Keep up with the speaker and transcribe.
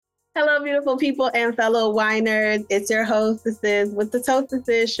Hello, beautiful people and fellow winers. It's your hostesses with the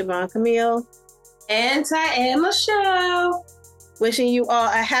toastesses, Siobhan Camille and Tyann Michelle. Wishing you all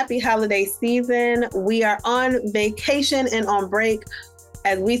a happy holiday season. We are on vacation and on break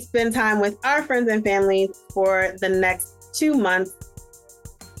as we spend time with our friends and family for the next 2 months.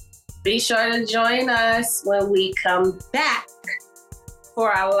 Be sure to join us when we come back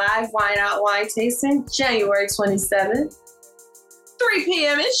for our live Wine Out Wine Tasting, January 27th, 3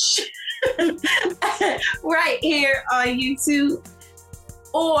 p.m.-ish, right here on YouTube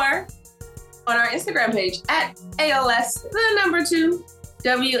or on our Instagram page at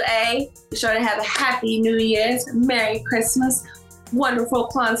ALS2WA. Be sure to have a happy New Year's, Merry Christmas, wonderful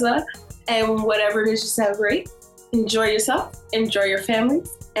Kwanzaa, and whatever it is you celebrate. Enjoy yourself, enjoy your families,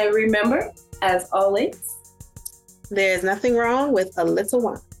 and remember, as always, there's nothing wrong with a little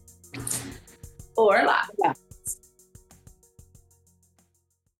wine. Or a lot. Yeah.